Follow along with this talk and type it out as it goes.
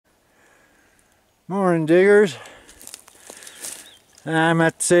Morning, diggers. I'm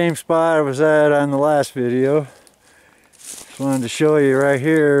at the same spot I was at on the last video. Just wanted to show you right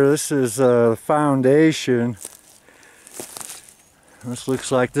here. This is a foundation. This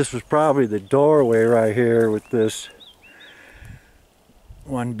looks like this was probably the doorway right here with this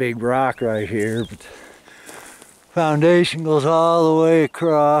one big rock right here. But foundation goes all the way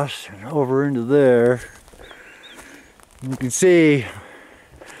across and over into there. You can see,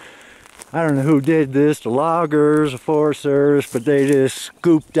 I don't know who did this, the loggers, the Forest Service, but they just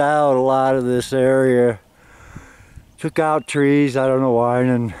scooped out a lot of this area. Took out trees, I don't know why, and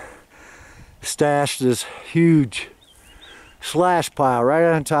then stashed this huge slash pile right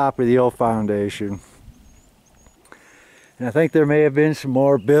on top of the old foundation. And I think there may have been some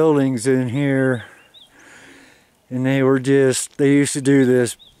more buildings in here, and they used to do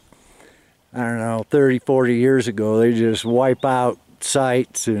this, I don't know, 30, 40 years ago. They just wipe out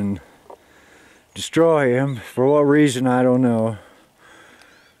sites and destroy them. For what reason, I don't know.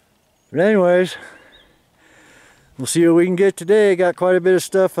 But anyways, we'll see what we can get today. Got quite a bit of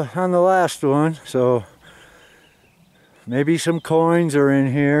stuff on the last one, so maybe some coins are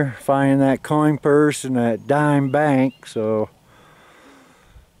in here. Finding that coin purse and that dime bank, so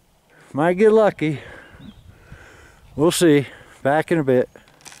might get lucky. We'll see. Back in a bit.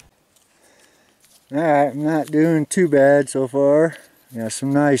 Alright, I'm not doing too bad so far. Got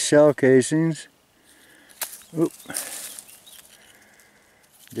some nice shell casings. Oop.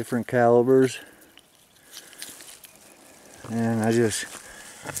 Different calibers. And I just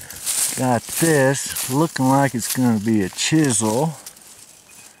got this looking like it's going to be a chisel.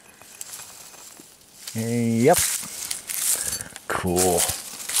 Yep. Cool.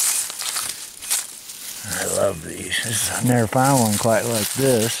 I love these. I've never found one quite like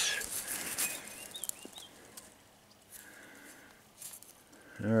this.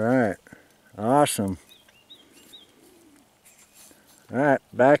 Alright. Awesome. Alright,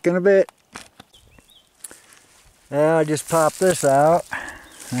 back in a bit. Now I just popped this out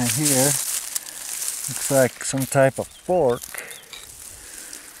right here. Looks like some type of fork.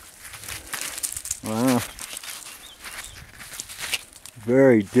 Wow.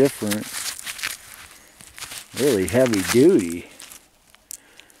 Very different. Really heavy duty.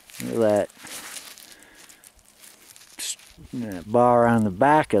 Look at that bar on the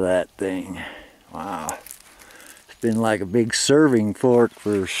back of that thing. Wow. It's been like a big serving fork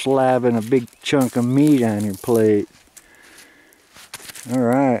for slapping a big chunk of meat on your plate.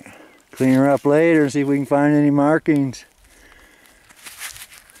 Alright. Clean her up later and see if we can find any markings.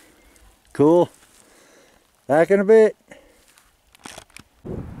 Cool. Back in a bit.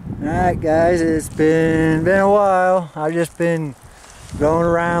 Alright guys, it's been a while. I've just been going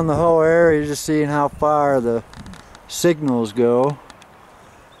around the whole area just seeing how far the signals go.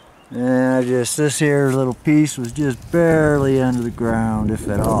 And this here little piece was just barely under the ground, if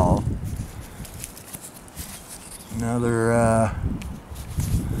at all. Another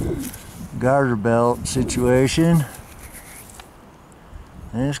garter belt situation.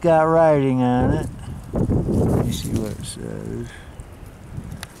 And it's got writing on it. Let me see what it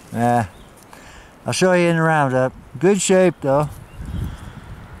says. I'll show you in the roundup. Good shape though.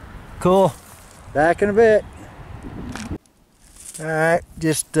 Cool. Back in a bit. Alright,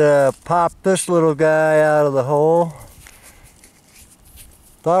 just popped this little guy out of the hole.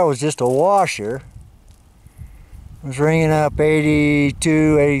 Thought it was just a washer. It was ringing up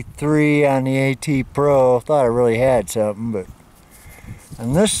 82, 83 on the AT Pro. Thought it really had something, but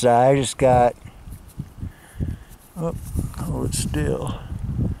on this side it's got, oh, hold it still.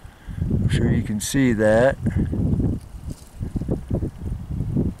 I'm sure you can see that.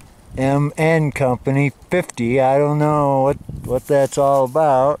 MN Company 50. I don't know what that's all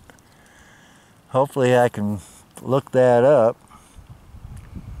about. Hopefully I can look that up.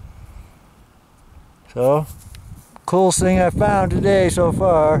 So, coolest thing I found today so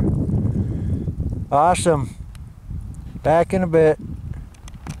far. Awesome. Back in a bit.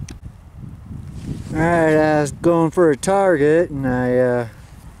 Alright, I was going for a target and I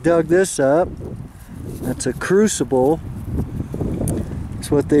dug this up. That's a crucible. It's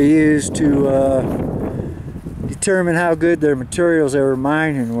what they use to determine how good their materials they were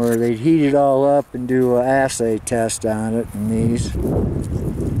mining were. They'd heat it all up and do an assay test on it in these.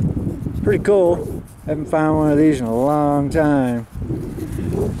 Pretty cool. Haven't found one of these in a long time.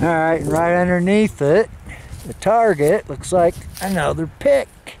 Alright, and right underneath it, the target looks like another pick.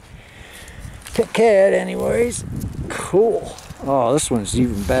 Pick head anyways. Cool. Oh, this one's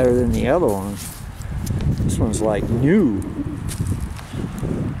even better than the other one. This one's like new.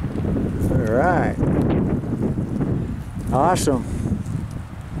 Alright. Awesome.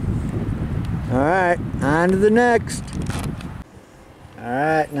 Alright. Alright, on to the next.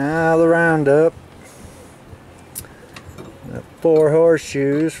 Alright, now the roundup. The 4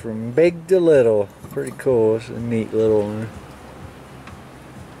 horseshoes from big to little. Pretty cool. It's a neat little one.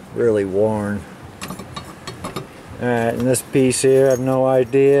 Really worn. Alright, and this piece here, I have no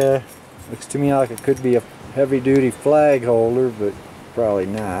idea. Looks to me like it could be a heavy-duty flag holder, but probably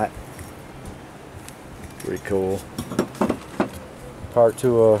not. Pretty cool. Part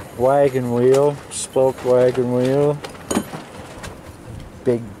to a wagon wheel, spoke wagon wheel.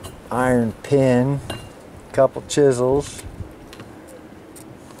 Big iron pin. Couple chisels.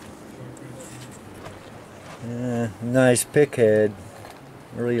 Nice pick head.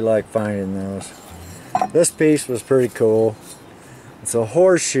 Really like finding those. This piece was pretty cool. It's a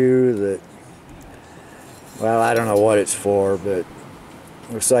horseshoe that, well, I don't know what it's for, but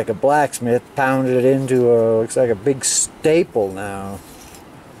looks like a blacksmith pounded it into a, looks like a big staple now.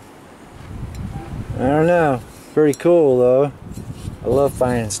 I don't know. Pretty cool though. I love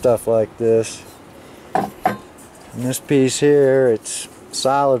finding stuff like this. And this piece here, it's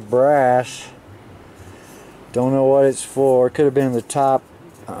solid brass. Don't know what it's for. It could have been the top,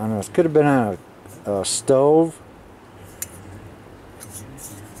 I don't know, it could have been on a stove.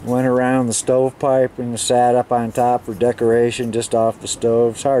 Went around the stovepipe and sat up on top for decoration just off the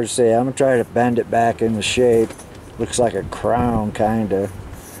stove. It's hard to say. I'm going to try to bend it back into shape. Looks like a crown, kinda.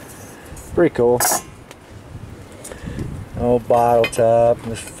 Pretty cool. Old bottle top.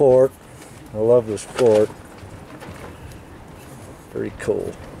 This fork. I love this fork. Pretty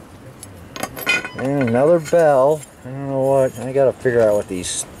cool. And another bell. I don't know what. I gotta figure out what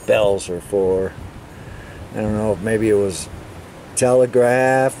these bells are for. I don't know if maybe it was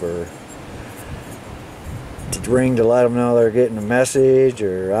telegraph or to ring to let them know they're getting a message,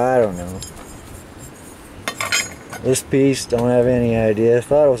 or I don't know. This piece, don't have any idea. I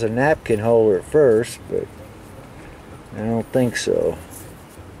thought it was a napkin holder at first, but I don't think so.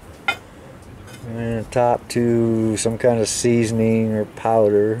 And top to some kind of seasoning or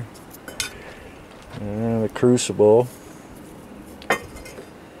powder. And the crucible.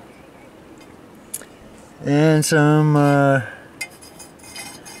 And some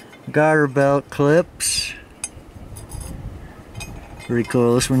garter belt clips. Pretty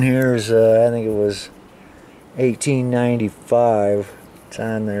cool. This one here is, I think it was 1895. It's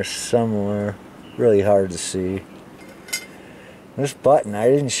on there somewhere. Really hard to see. This button, I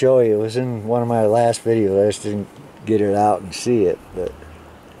didn't show you. It was in one of my last videos. I just didn't get it out and see it. But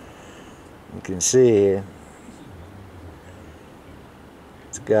you can see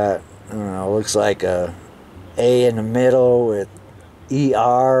it's got, I don't know, looks like a A in the middle with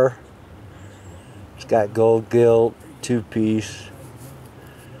ER. It's got gold gilt, 2-piece.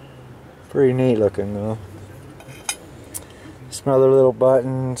 Pretty neat looking though. Some other little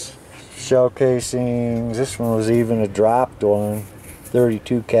buttons, shell casings. This one was even a dropped one,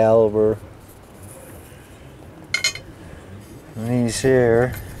 32 caliber. And these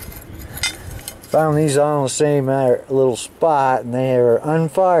here, found these all in the same little spot, and they are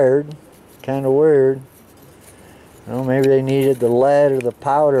unfired. Kind of weird. Well, maybe they needed the lead or the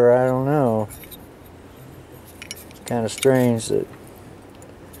powder, I don't know. It's kind of strange that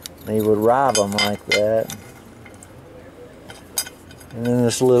they would rob them like that. And then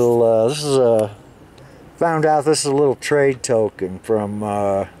this little, this is a, found out this is a little trade token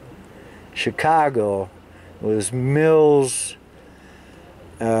from Chicago. It was Mills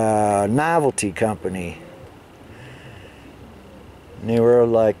Novelty Company. And they were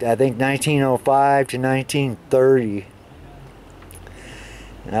like, I think 1905 to 1930.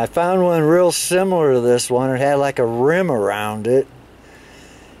 And I found one real similar to this one. It had like a rim around it.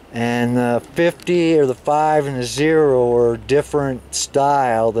 And the 50 or the 5 and the 0 were different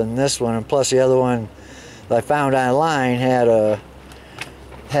style than this one. And plus the other one that I found online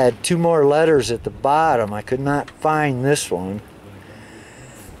had 2 more letters at the bottom. I could not find this one.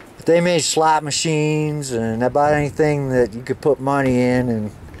 But they made slot machines and about anything that you could put money in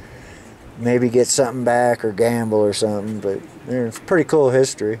and maybe get something back or gamble or something. But it's pretty cool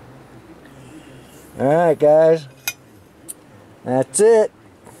history. Alright guys, that's it.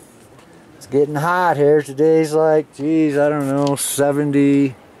 It's getting hot here. Today's like, geez, I don't know,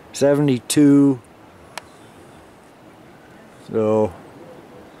 70, 72. So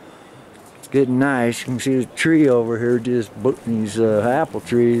it's getting nice. You can see the tree over here, just these apple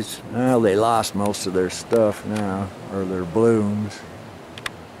trees. Well, they lost most of their stuff now, or their blooms.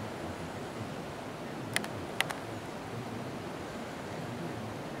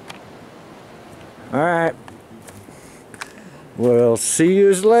 Alright. We'll see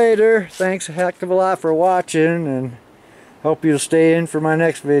you later. Thanks a heck of a lot for watching, and hope you'll stay in for my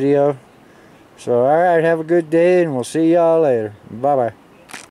next video. So alright, have a good day and we'll see y'all later. Bye bye.